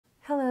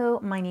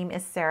my name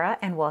is Sarah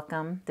and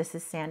welcome. This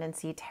is Sand and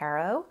Sea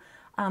Tarot.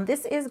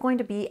 This is going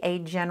to be a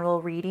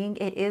general reading.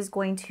 It is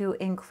going to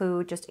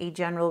include just a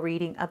general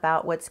reading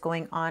about what's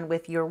going on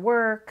with your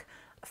work,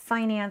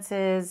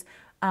 finances.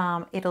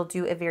 It'll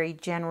do a very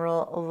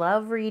general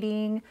love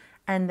reading.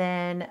 And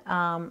then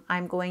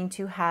I'm going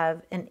to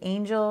have an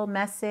angel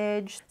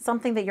message,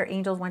 something that your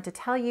angels want to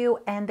tell you.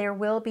 And there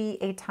will be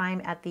a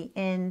time at the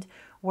end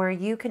where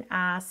you can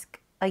ask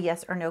a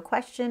yes or no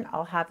question.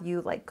 I'll have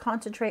you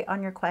concentrate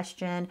on your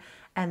question,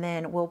 and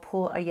then we'll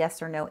pull a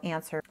yes or no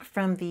answer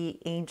from the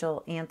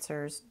Angel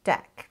Answers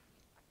deck.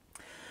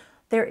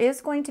 There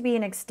is going to be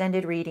an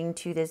extended reading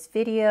to this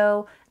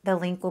video. The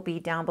link will be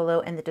down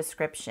below in the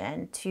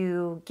description.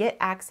 To get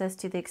access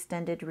to the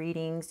extended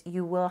readings,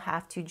 you will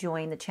have to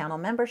join the channel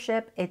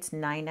membership. It's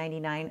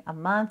 $9.99 a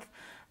month.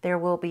 There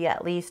will be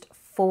at least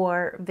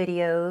 4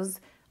 videos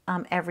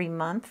every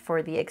month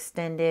for the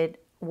extended,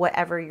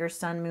 whatever your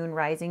sun, moon,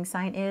 rising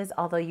sign is,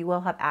 although you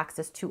will have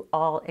access to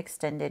all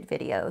extended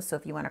videos. So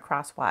if you want to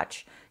cross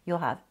watch, you'll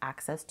have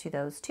access to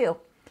those too.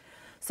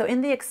 So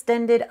in the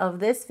extended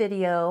of this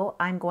video,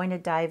 I'm going to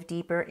dive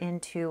deeper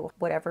into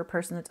whatever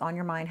person that's on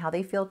your mind, how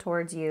they feel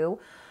towards you.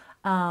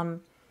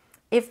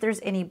 If there's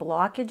any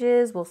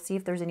blockages, we'll see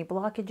if there's any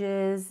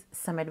blockages,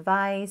 some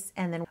advice,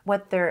 and then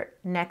what their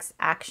next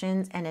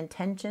actions and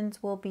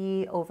intentions will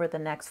be over the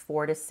next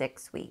 4 to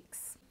 6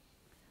 weeks.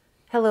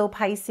 Hello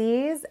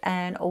Pisces,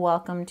 and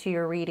welcome to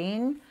your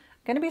reading. I'm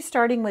going to be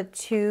starting with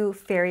 2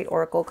 Fairy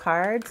Oracle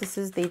cards. This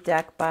is the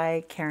deck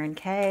by Karen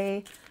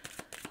Kay.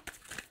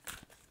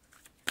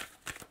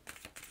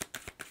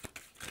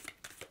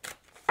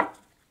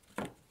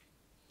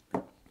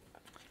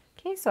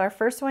 Okay, so our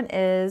first one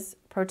is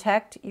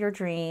protect your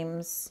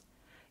dreams.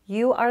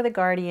 You are the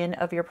guardian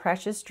of your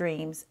precious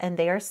dreams, and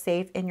they are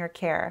safe in your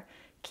care.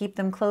 Keep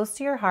them close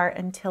to your heart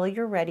until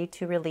you're ready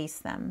to release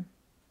them.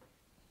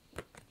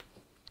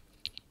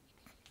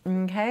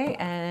 Okay,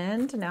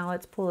 and now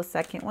let's pull a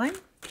second one.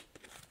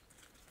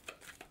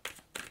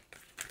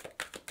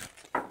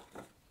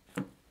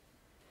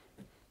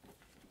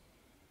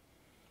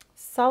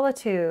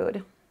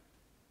 Solitude.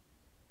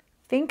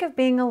 Think of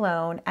being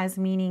alone as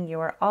meaning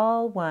you are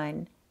all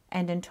one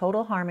and in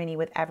total harmony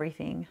with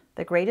everything.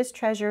 The greatest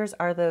treasures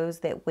are those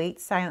that wait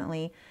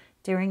silently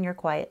during your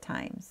quiet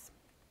times.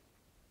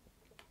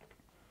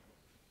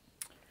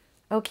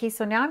 Okay,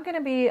 so now I'm going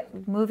to be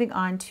moving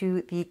on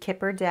to the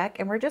Kipper deck,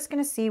 and we're just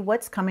going to see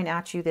what's coming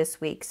at you this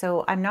week.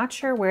 So I'm not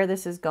sure where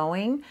this is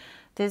going.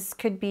 This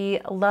could be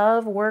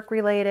love, work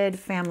related,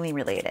 family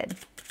related.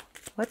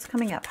 What's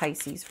coming at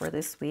Pisces for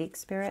this week,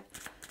 Spirit?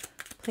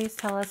 Please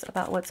tell us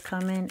about what's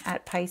coming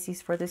at Pisces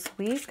for this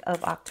week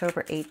of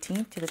October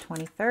 18th to the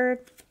 23rd.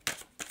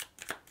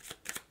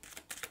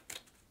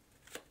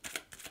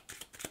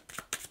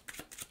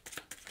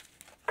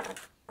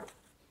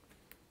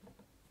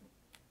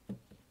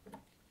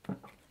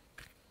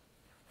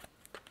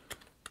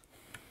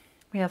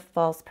 We have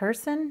false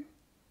person.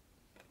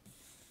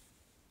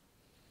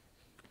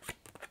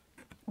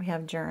 We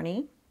have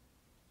journey.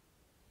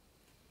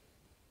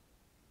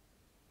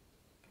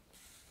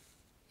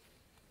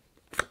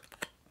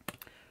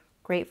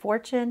 Great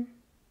fortune.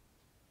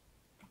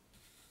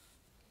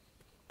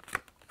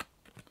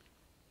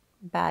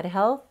 Bad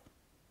health.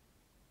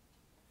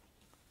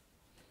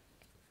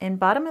 And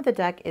bottom of the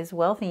deck is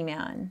wealthy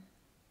man.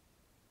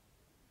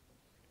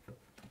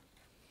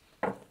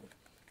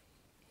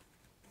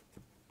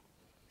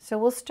 So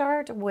we'll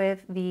start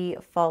with the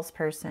false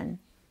person.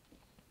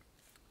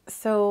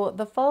 So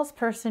the false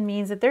person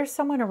means that there's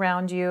someone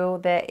around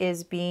you that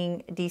is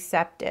being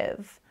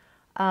deceptive.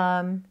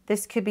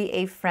 This could be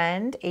a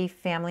friend, a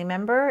family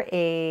member,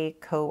 a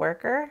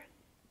coworker,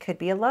 could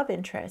be a love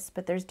interest,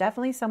 but there's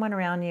definitely someone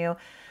around you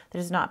that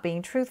is not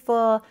being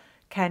truthful,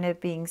 kind of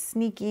being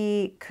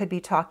sneaky, could be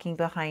talking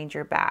behind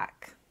your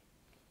back.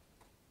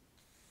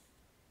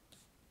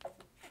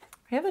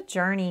 We have a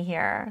journey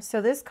here.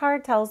 So this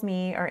card tells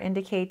me or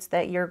indicates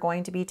that you're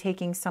going to be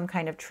taking some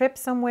kind of trip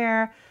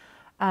somewhere.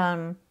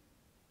 I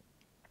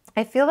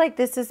feel like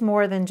this is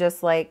more than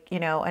just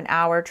an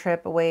hour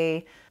trip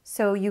away.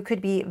 So you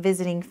could be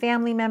visiting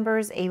family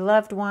members, a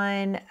loved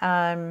one.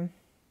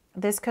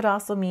 This could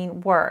also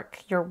mean work.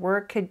 Your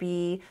work could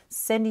be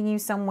sending you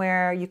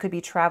somewhere. You could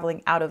be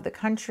traveling out of the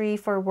country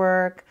for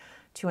work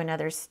to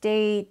another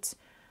state.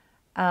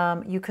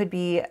 You could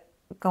be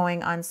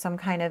going on some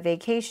kind of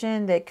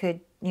vacation that could,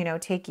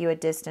 take you a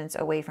distance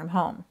away from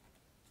home.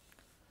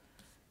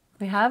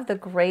 We have the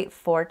great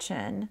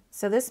fortune.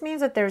 So this means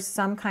that there's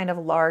some kind of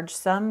large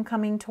sum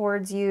coming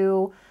towards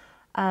you.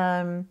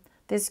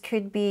 This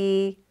could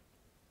be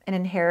an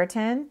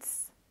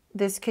inheritance.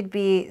 This could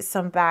be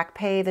some back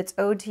pay that's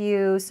owed to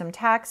you, some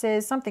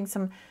taxes,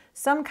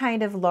 some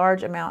kind of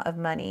large amount of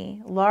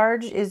money.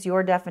 Large is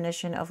your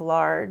definition of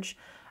large.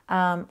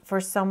 For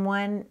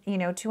someone,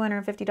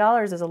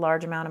 $250 is a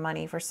large amount of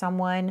money. For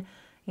someone,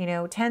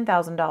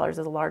 $10,000 is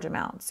a large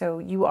amount. So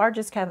you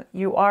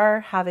are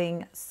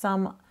having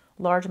some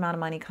large amount of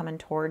money coming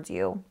towards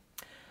you.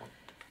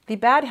 The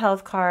bad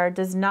health card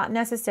does not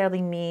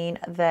necessarily mean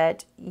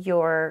that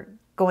you're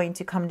going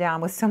to come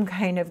down with some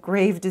kind of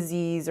grave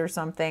disease or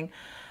something.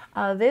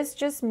 This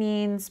just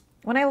means,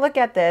 when I look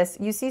at this,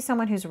 you see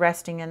someone who's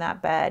resting in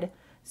that bed.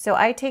 So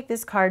I take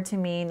this card to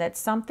mean that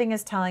something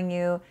is telling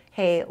you,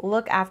 hey,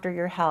 look after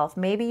your health.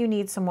 Maybe you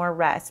need some more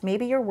rest.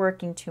 Maybe you're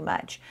working too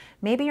much.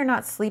 Maybe you're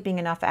not sleeping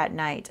enough at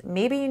night.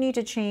 Maybe you need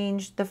to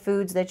change the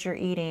foods that you're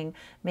eating.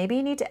 Maybe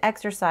you need to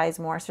exercise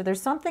more. So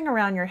there's something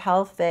around your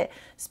health that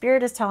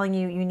Spirit is telling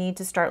you you need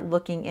to start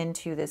looking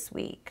into this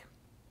week.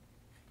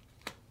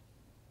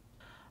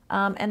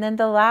 And then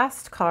the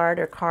last card,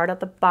 or card at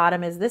the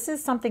bottom, is this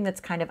is something that's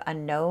kind of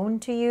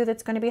unknown to you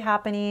that's going to be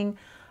happening.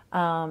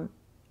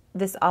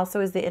 This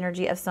also is the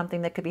energy of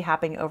something that could be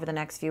happening over the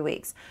next few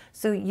weeks.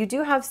 So you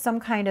do have some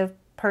kind of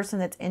person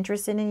that's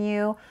interested in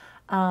you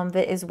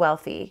that is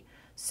wealthy.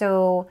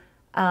 So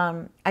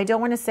I don't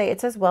want to say,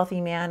 it says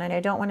wealthy man, and I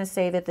don't want to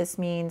say that this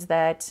means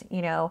that,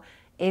 you know,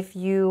 if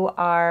you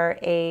are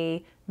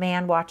a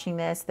man watching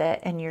this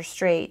and you're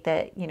straight,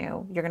 that, you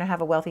know, you're going to have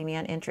a wealthy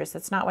man interest.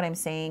 That's not what I'm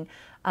saying.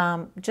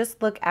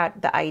 Just look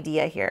at the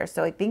idea here.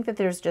 So I think that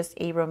there's just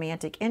a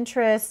romantic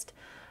interest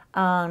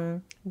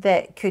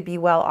that could be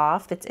well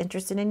off, that's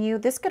interested in you.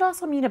 This could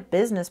also mean a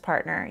business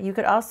partner. You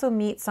could also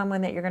meet someone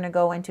that you're going to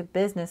go into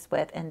business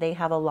with, and they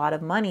have a lot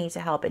of money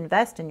to help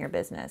invest in your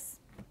business.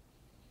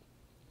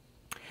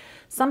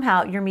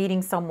 Somehow you're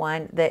meeting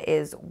someone that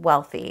is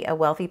wealthy, a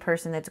wealthy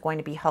person that's going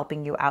to be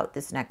helping you out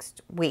this next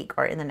week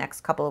or in the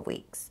next couple of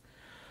weeks.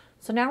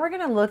 So now we're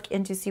going to look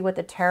into see what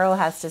the tarot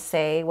has to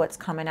say, what's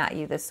coming at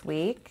you this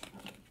week.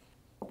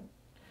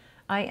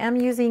 I am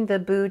using the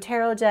Boo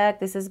Tarot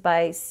deck. This is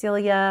by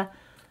Celia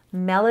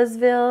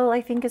Mellisville,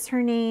 I think is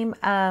her name.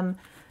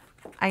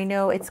 I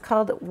know it's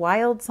called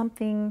Wild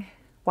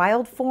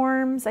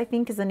Forms, I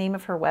think is the name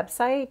of her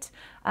website.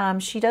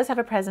 She does have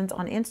a presence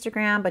on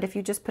Instagram, but if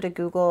you just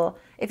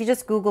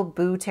Google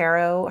Boo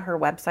Tarot, her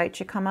website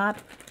should come up.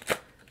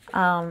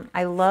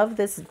 I love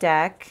this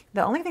deck.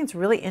 The only thing that's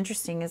really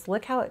interesting is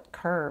look how it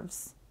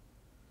curves.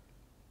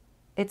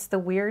 It's the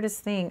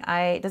weirdest thing.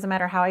 It doesn't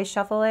matter how I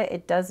shuffle it,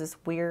 it does this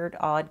weird,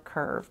 odd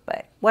curve,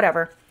 but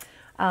whatever.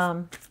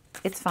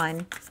 It's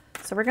fun.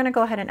 So we're going to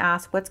go ahead and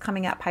ask what's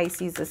coming at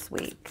Pisces this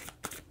week.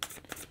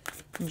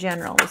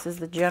 General. This is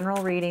the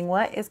general reading.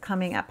 What is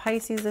coming at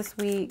Pisces this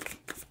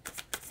week?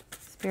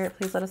 Spirit,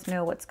 please let us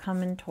know what's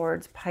coming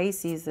towards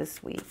Pisces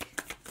this week.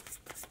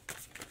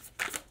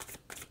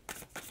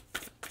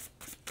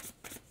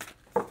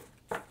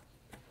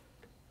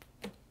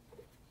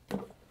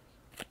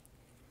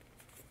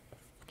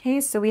 Okay,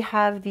 so we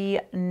have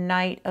the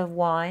Knight of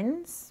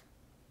Wands.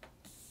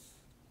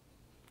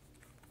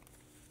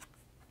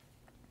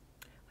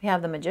 We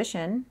have the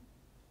Magician.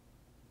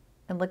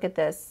 And look at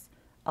this.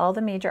 All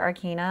the major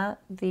arcana,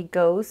 the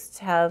ghosts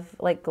have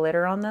like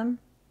glitter on them.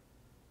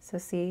 So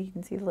see, you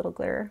can see the little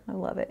glitter. I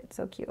love it. It's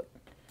so cute.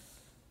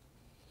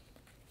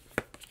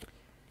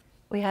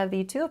 We have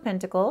the Two of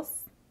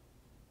Pentacles.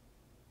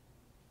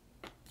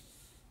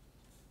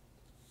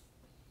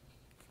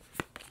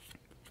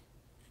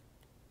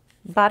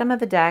 Bottom of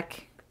the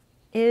deck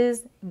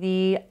is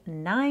the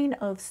Nine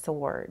of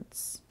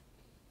Swords.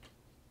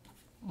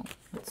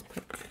 Let's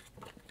put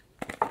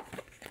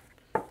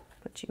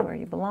you where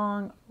you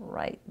belong,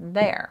 right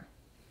there.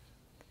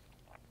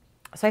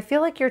 So I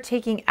feel like you're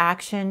taking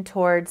action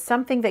towards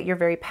something that you're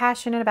very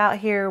passionate about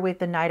here with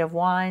the Knight of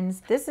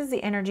Wands. This is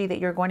the energy that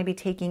you're going to be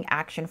taking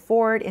action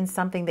forward in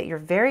something that you're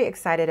very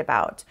excited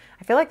about.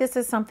 I feel like this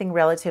is something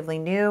relatively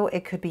new.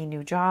 It could be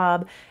new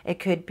job. It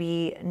could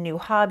be new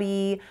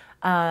hobby.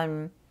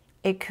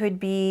 It could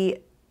be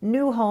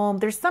new home.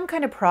 There's some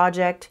kind of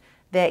project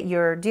that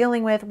you're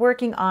dealing with,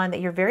 working on,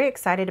 that you're very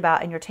excited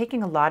about, and you're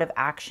taking a lot of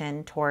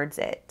action towards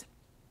it.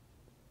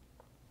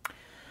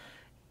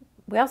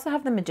 We also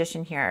have the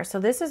Magician here. So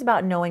this is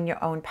about knowing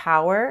your own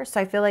power. So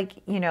I feel like,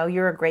 you know,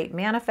 you're a great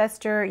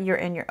manifester. You're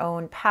in your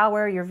own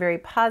power. You're very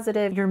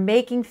positive. You're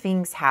making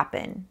things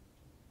happen.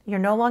 You're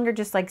no longer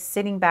just like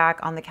sitting back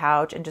on the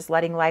couch and just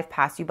letting life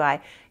pass you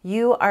by.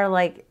 You are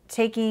like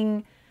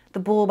taking the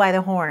bull by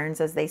the horns,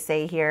 as they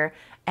say here,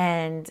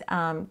 and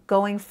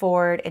going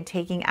forward and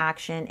taking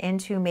action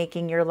into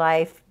making your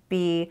life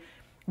be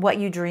what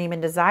you dream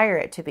and desire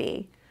it to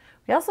be.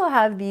 We also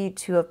have the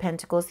Two of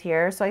Pentacles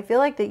here. So I feel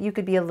like that you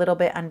could be a little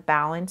bit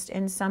unbalanced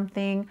in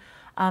something.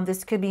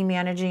 This could be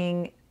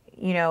managing,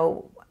 you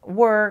know,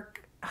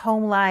 work,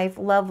 home life,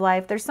 love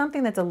life. There's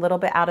something that's a little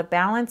bit out of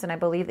balance, and I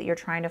believe that you're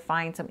trying to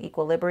find some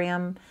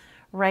equilibrium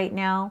right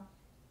now.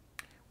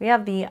 We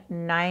have the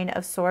Nine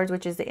of Swords,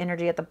 which is the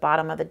energy at the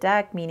bottom of the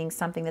deck, meaning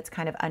something that's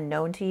kind of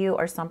unknown to you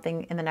or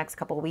something in the next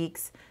couple of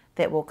weeks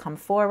that will come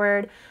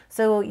forward.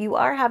 So you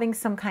are having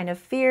some kind of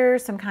fear,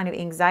 some kind of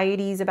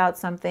anxieties about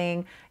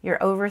something. You're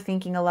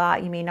overthinking a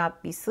lot. You may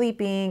not be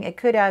sleeping. It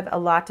could have a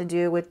lot to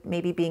do with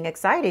maybe being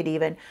excited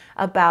even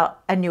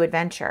about a new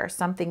adventure,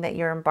 something that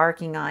you're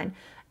embarking on.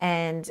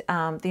 And,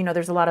 you know,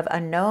 there's a lot of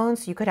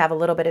unknowns. So you could have a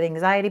little bit of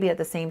anxiety, but at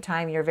the same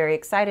time, you're very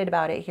excited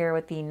about it here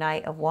with the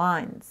Knight of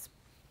Wands.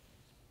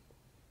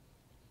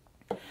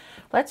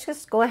 Let's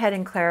just go ahead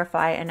and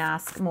clarify and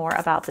ask more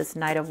about this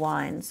Knight of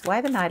Wands.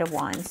 Why the Knight of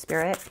Wands,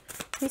 Spirit?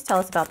 Please tell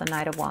us about the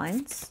Knight of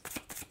Wands.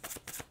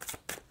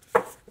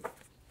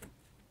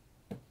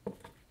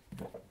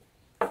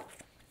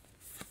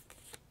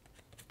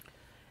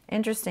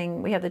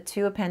 Interesting. We have the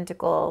Two of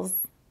Pentacles.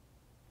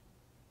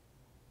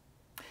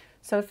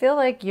 So I feel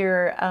like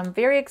you're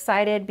very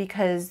excited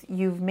because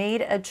you've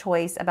made a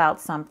choice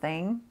about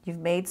something. You've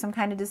made some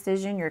kind of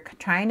decision. You're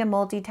trying to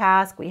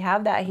multitask. We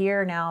have that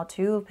here now,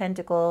 Two of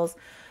Pentacles.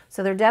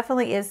 So there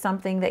definitely is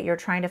something that you're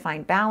trying to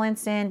find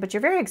balance in, but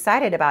you're very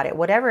excited about it,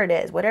 whatever it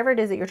is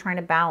that you're trying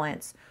to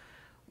balance.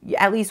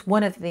 At least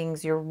one of the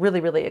things you're really,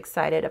 really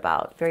excited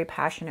about, very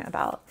passionate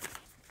about.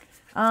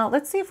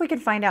 Let's see if we can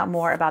find out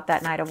more about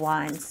that Knight of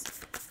Wands.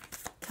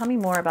 Tell me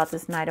more about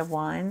this Knight of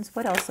Wands.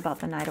 What else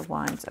about the Knight of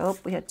Wands? Oh,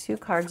 we had two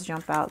cards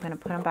jump out. I'm going to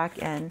put them back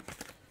in.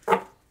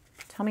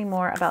 Tell me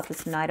more about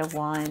this Knight of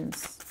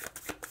Wands.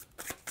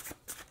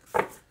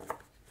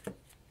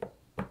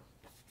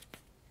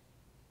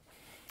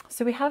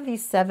 So we have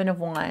these Seven of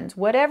Wands.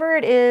 Whatever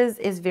it is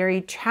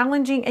very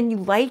challenging and you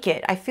like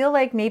it. I feel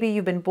like maybe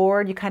you've been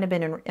bored. You've kind of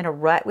been in a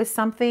rut with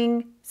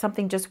something.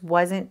 Something just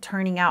wasn't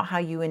turning out how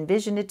you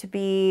envisioned it to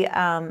be.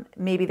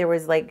 Maybe there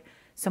was like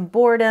some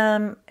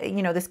boredom,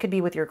 you know, this could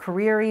be with your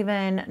career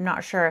even,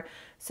 not sure.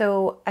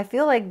 So I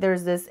feel like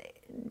there's this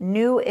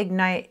new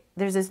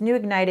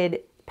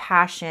ignited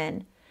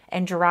passion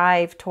and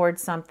drive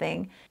towards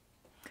something.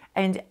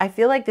 And I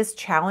feel like this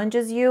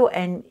challenges you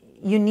and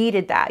you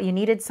needed that. You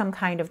needed some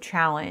kind of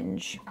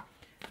challenge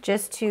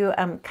just to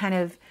kind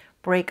of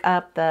break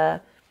up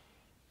the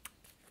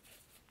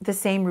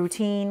same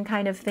routine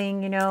kind of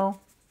thing, you know.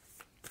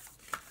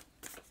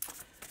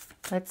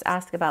 Let's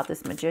ask about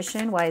this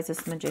Magician. Why is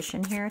this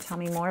Magician here? Tell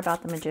me more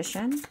about the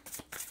Magician.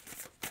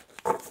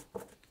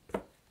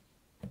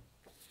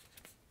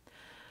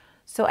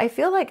 So I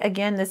feel like,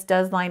 again, this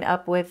does line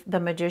up with the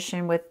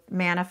Magician, with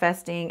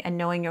manifesting and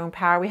knowing your own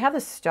power. We have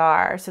the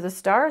Star. So the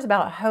Star is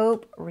about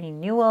hope,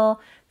 renewal,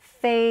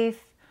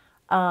 faith,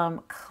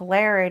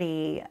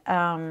 clarity.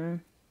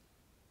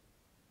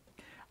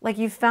 Like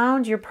you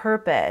found your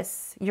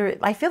purpose.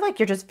 I feel like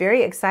you're just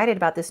very excited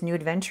about this new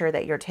adventure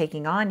that you're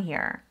taking on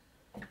here.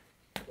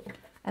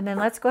 And then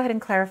let's go ahead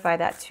and clarify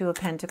that Two of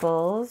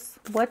Pentacles.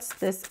 What's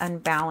this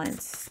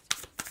unbalanced?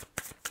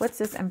 What's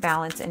this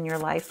imbalance in your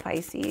life,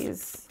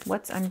 Pisces?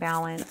 What's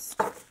unbalanced?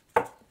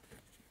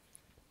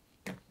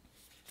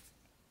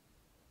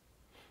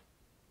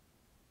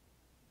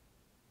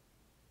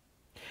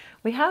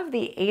 We have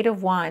the Eight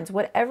of Wands.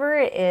 Whatever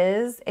it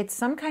is, it's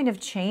some kind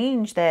of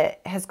change that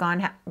has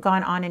gone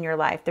on in your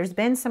life. There's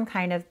been some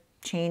kind of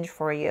change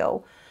for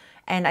you.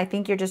 And I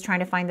think you're just trying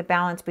to find the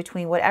balance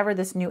between whatever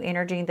the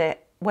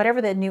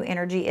new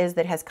energy is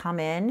that has come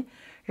in.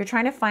 You're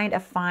trying to find a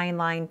fine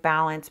line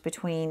balance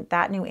between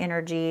that new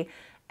energy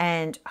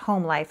and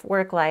home life,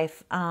 work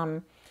life,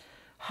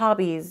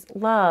 hobbies,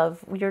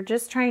 love. You're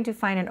just trying to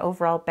find an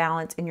overall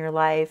balance in your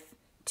life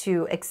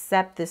to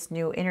accept this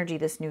new energy,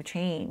 this new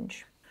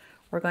change.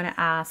 We're going to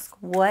ask,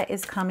 what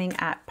is coming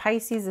at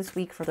Pisces this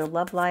week for their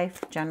love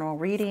life? General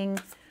reading.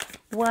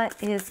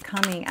 What is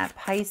coming at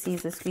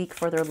Pisces this week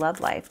for their love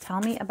life? Tell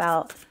me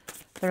about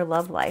their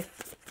love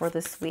life for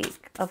this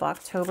week of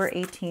October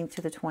 18th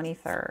to the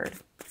 23rd.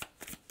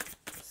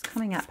 It's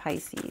coming at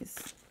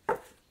Pisces.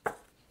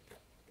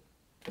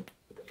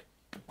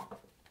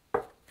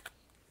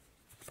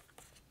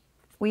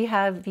 We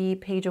have the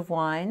Page of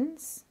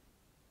Wands,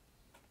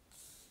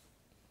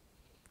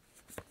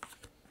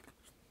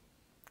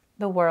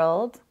 the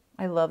World.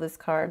 I love this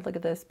card. Look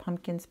at this,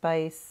 pumpkin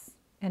spice.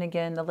 And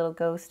again, the little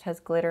ghost has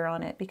glitter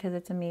on it because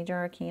it's a major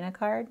arcana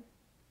card.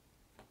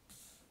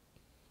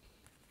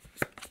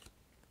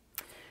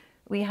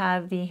 We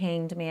have the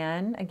Hanged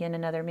Man, again,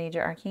 another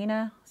major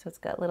arcana. So it's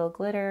got little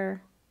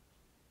glitter.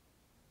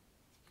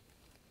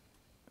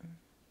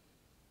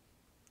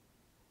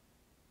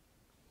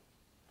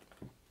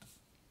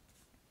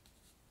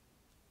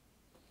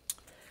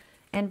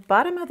 And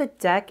bottom of the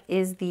deck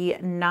is the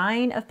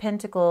Nine of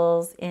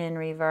Pentacles in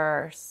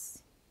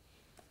reverse.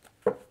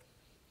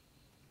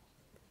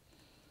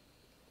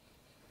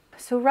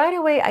 So right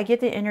away, I get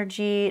the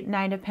energy,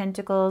 Nine of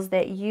Pentacles,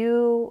 that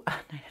you,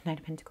 Nine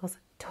of Pentacles,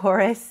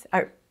 Taurus,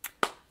 or,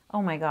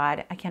 oh my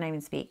God, I can't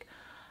even speak.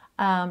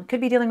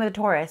 Could be dealing with a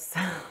Taurus,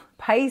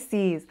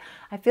 Pisces.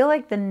 I feel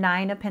like the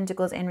Nine of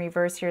Pentacles in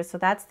reverse here. So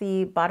that's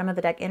the bottom of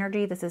the deck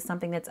energy. This is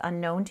something that's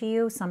unknown to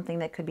you, something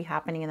that could be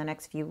happening in the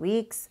next few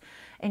weeks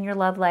in your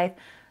love life.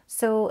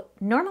 So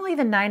normally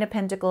the Nine of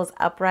Pentacles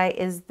upright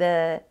is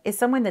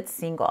someone that's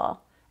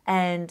single,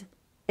 and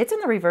it's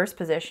in the reverse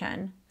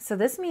position. So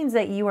this means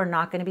that you are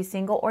not going to be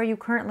single, or you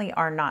currently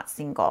are not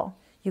single.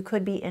 You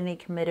could be in a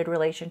committed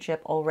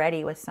relationship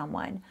already with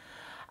someone.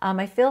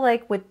 I feel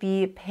like with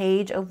the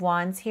Page of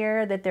Wands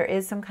here that there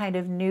is some kind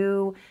of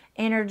new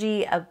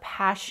energy of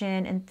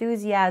passion,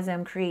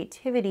 enthusiasm,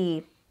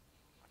 creativity,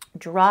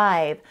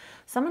 drive.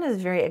 Someone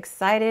is very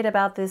excited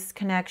about this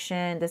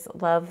connection, this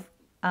love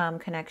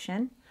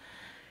connection.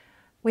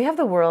 We have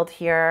the World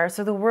here.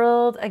 So the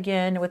World,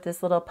 again, with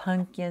this little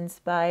pumpkin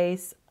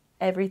spice,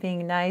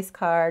 everything nice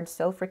card,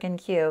 so freaking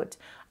cute.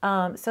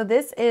 So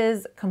this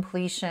is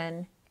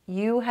completion.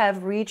 You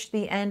have reached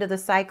the end of the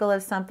cycle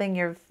of something.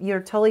 You're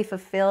totally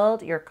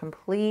fulfilled. You're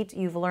complete.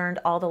 You've learned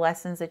all the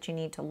lessons that you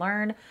need to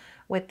learn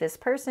with this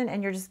person,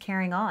 and you're just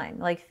carrying on.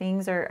 Like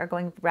things are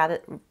going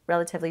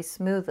relatively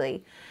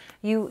smoothly.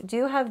 You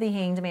do have the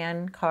Hanged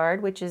Man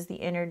card, which is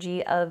the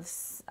energy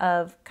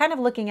of kind of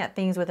looking at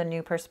things with a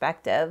new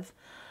perspective.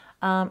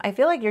 I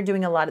feel like you're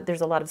doing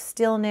there's a lot of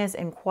stillness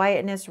and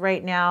quietness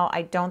right now.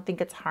 I don't think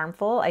it's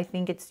harmful. I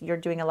think you're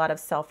doing a lot of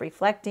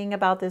self-reflecting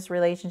about this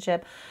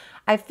relationship.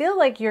 I feel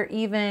like you're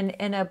even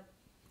in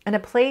a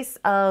place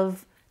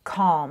of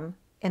calm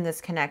in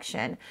this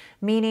connection,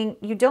 meaning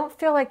you don't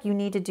feel like you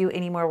need to do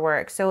any more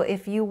work. So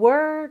if you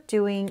were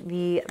doing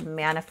the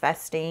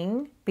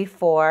manifesting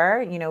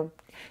before,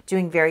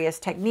 doing various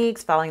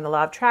techniques, following the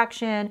law of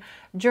attraction,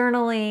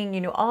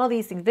 journaling, all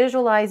these things,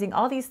 visualizing,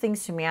 all these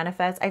things to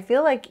manifest, I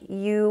feel like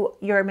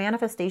your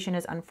manifestation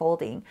is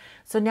unfolding.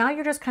 So now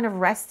you're just kind of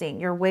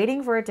resting. You're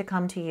waiting for it to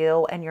come to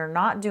you, and you're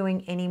not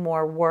doing any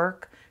more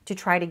work to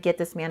try to get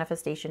this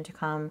manifestation to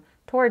come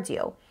towards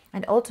you.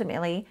 And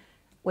ultimately,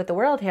 with the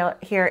World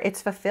here,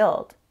 it's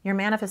fulfilled. Your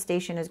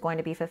manifestation is going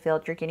to be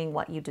fulfilled. You're getting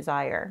what you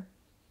desire.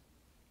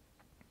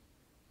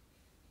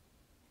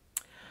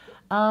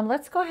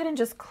 Let's go ahead and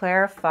just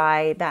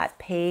clarify that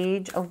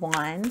Page of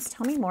Wands.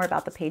 Tell me more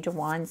about the Page of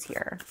Wands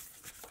here.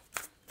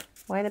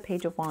 Why the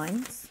Page of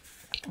Wands?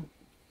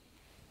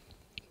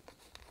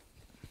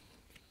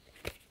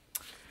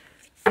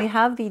 We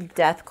have the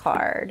Death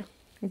card.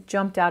 It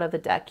jumped out of the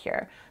deck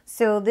here.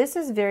 So this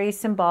is very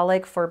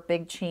symbolic for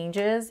big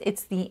changes.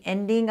 It's the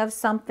ending of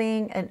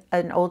something,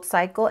 an old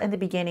cycle, and the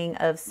beginning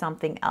of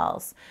something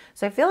else.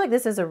 So I feel like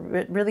this is a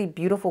really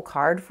beautiful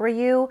card for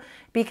you,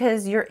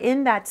 because you're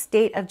in that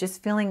state of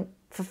just feeling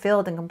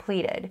fulfilled and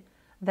completed.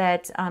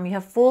 That you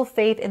have full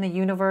faith in the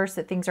universe,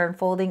 that things are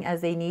unfolding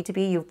as they need to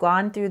be. You've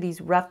gone through these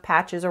rough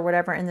patches or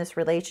whatever in this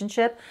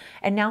relationship,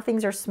 and now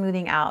things are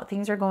smoothing out.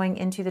 Things are going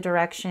into the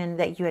direction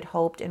that you had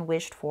hoped and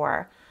wished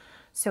for.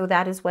 So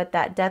that is what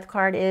that Death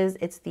card is.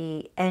 It's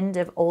the end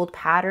of old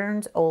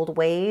patterns, old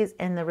ways,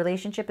 and the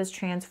relationship is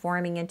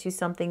transforming into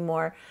something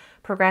more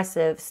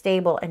progressive,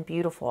 stable, and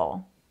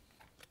beautiful.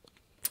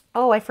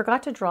 Oh, I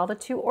forgot to draw the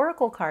 2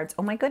 oracle cards.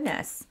 Oh my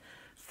goodness.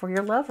 For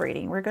your love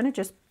reading, we're going to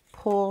just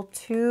pull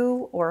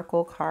 2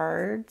 oracle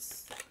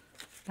cards.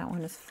 That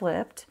one is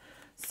flipped.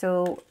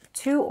 So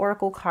 2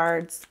 oracle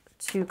cards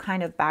to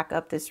kind of back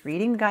up this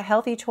reading. We got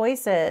healthy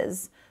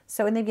choices.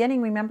 So in the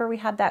beginning, remember we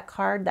had that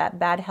card, that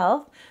bad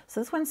health.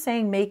 So this one's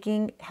saying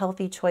making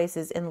healthy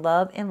choices in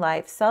love, in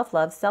life,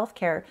 self-love,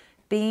 self-care,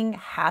 being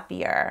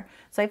happier.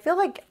 So I feel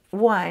like,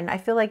 I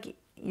feel like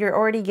you're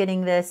already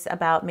getting this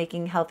about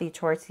making healthy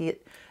choices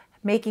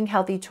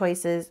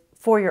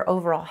for your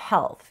overall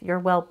health, your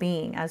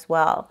well-being as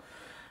well.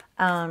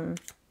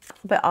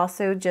 But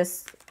also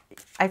just,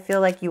 I feel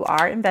like you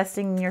are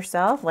investing in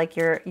yourself. Like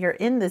you're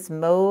in this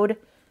mode.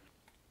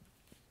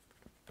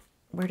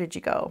 Where did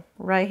you go?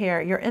 Right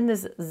here. You're in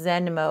this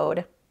Zen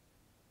mode,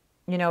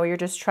 where you're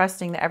just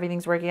trusting that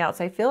everything's working out.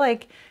 So I feel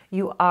like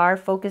you are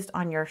focused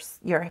on your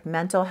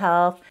mental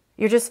health.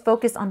 You're just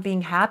focused on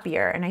being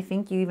happier. And I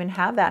think you even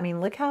have that. I mean,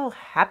 look how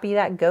happy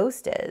that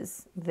ghost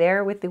is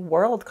there with the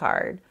World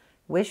card.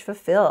 Wish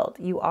fulfilled.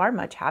 You are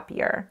much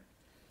happier.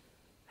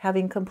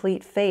 Having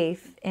complete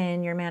faith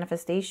in your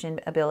manifestation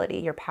ability,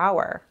 your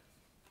power.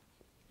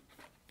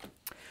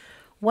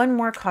 One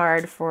more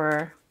card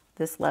for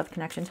this love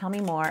connection. Tell me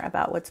more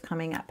about what's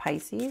coming at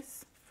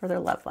Pisces for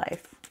their love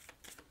life.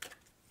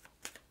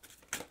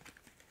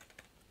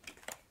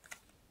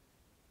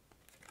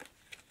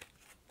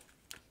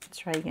 Let's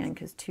try again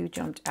because 2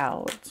 jumped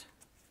out.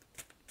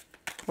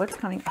 What's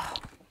coming?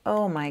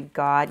 Oh my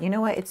God. You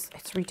know what? It's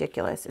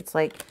ridiculous. It's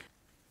like,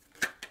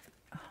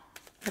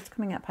 what's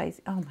coming at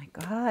Pisces? Oh my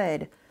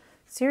God.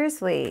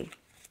 Seriously.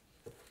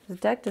 The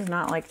deck does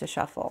not like to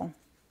shuffle.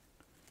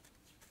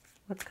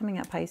 What's coming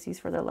at Pisces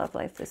for their love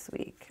life this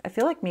week? I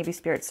feel like maybe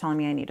Spirit's telling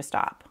me I need to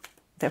stop.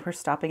 That we're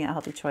stopping at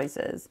healthy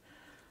choices.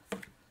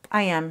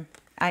 I am.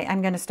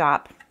 I'm going to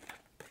stop.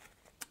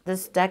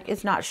 This deck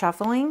is not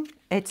shuffling.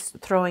 It's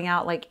throwing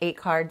out like 8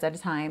 cards at a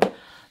time.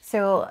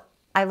 So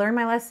I learned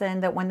my lesson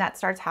that when that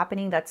starts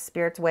happening, that's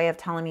Spirit's way of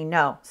telling me,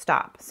 no,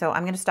 stop. So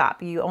I'm going to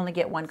stop. You only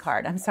get 1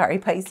 card. I'm sorry,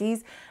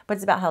 Pisces, but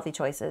it's about healthy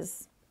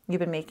choices. You've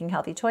been making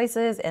healthy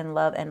choices in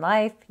love and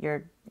life.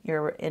 You're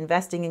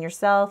investing in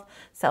yourself,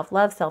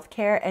 self-love,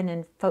 self-care, and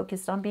then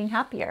focused on being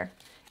happier.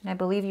 And I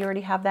believe you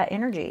already have that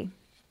energy.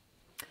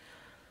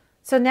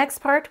 So next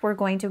part, we're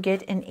going to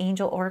get an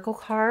Angel Oracle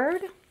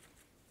card.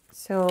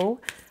 So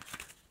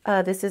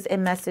this is a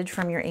message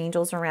from your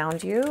angels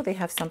around you. They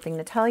have something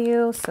to tell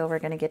you. So we're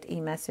going to get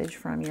a message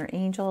from your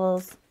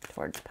angels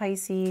towards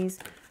Pisces.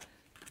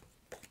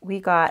 We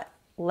got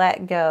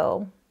let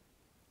go.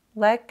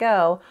 Let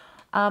go.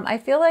 I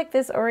feel like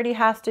this already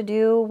has to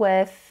do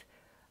with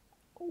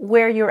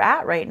where you're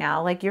at right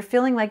now. Like you're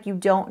feeling like you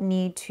don't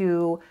need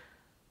to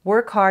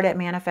Work hard at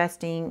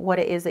manifesting what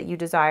it is that you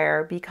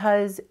desire,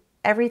 because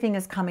everything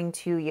is coming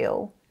to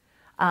you.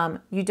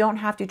 You don't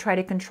have to try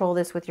to control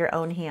this with your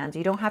own hands.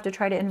 You don't have to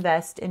try to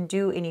invest and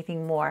do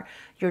anything more.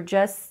 You're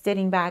just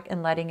sitting back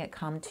and letting it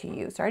come to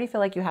you. So I already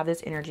feel like you have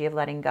this energy of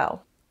letting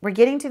go. We're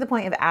getting to the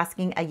point of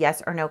asking a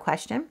yes or no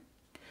question.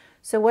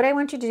 So what I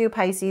want you to do,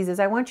 Pisces, is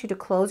I want you to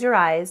close your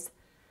eyes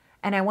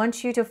and I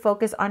want you to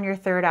focus on your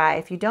third eye.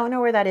 If you don't know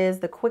where that is,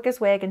 the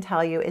quickest way I can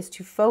tell you is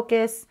to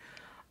focus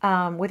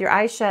with your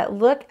eyes shut.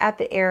 Look at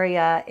the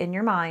area in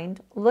your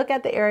mind. Look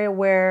at the area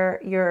where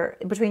you're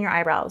between your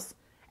eyebrows.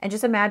 And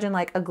just imagine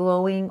like a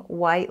glowing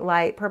white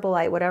light, purple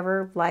light,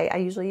 whatever light. I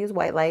usually use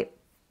white light.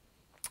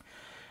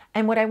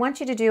 And what I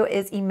want you to do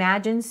is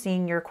imagine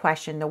seeing your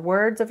question, the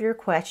words of your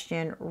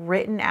question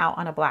written out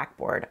on a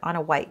blackboard, on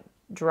a white,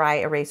 dry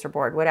eraser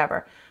board,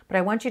 whatever. But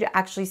I want you to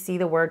actually see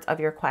the words of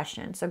your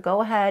question. So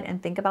go ahead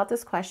and think about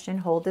this question.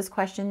 Hold this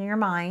question in your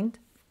mind.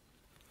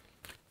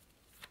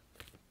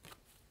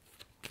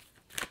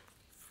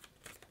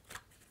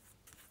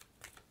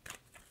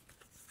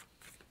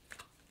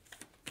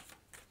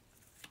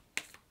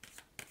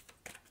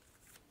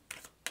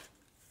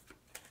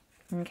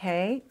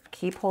 Okay,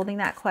 keep holding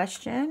that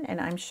question,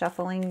 and I'm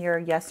shuffling your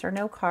yes or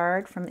no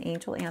card from the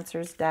Angel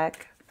Answers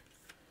deck.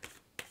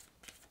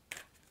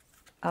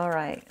 All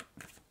right,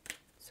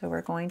 so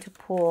we're going to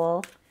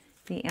pull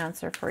the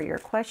answer for your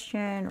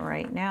question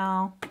right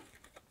now.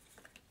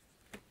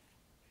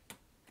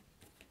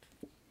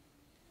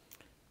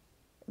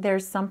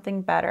 There's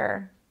something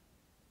better.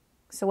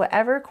 So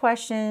whatever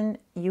question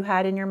you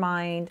had in your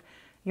mind,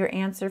 your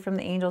answer from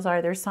the angels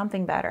are, there's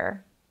something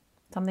better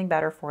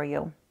for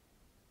you.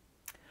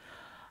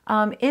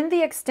 In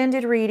the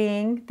extended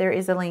reading, there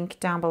is a link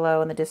down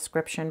below in the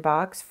description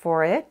box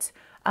for it.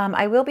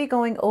 I will be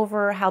going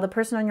over how the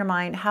person on your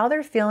mind, how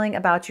they're feeling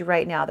about you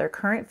right now, their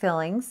current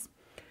feelings.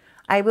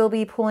 I will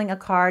be pulling a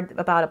card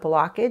about a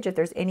blockage, if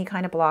there's any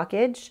kind of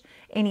blockage,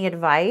 any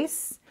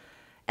advice.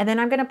 And then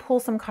I'm going to pull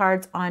some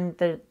cards on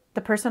the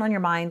person on your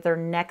mind, their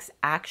next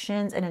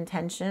actions and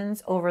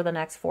intentions over the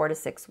next 4 to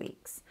 6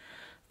 weeks.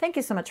 Thank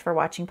you so much for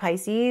watching,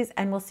 Pisces,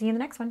 and we'll see you in the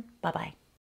next one. Bye-bye.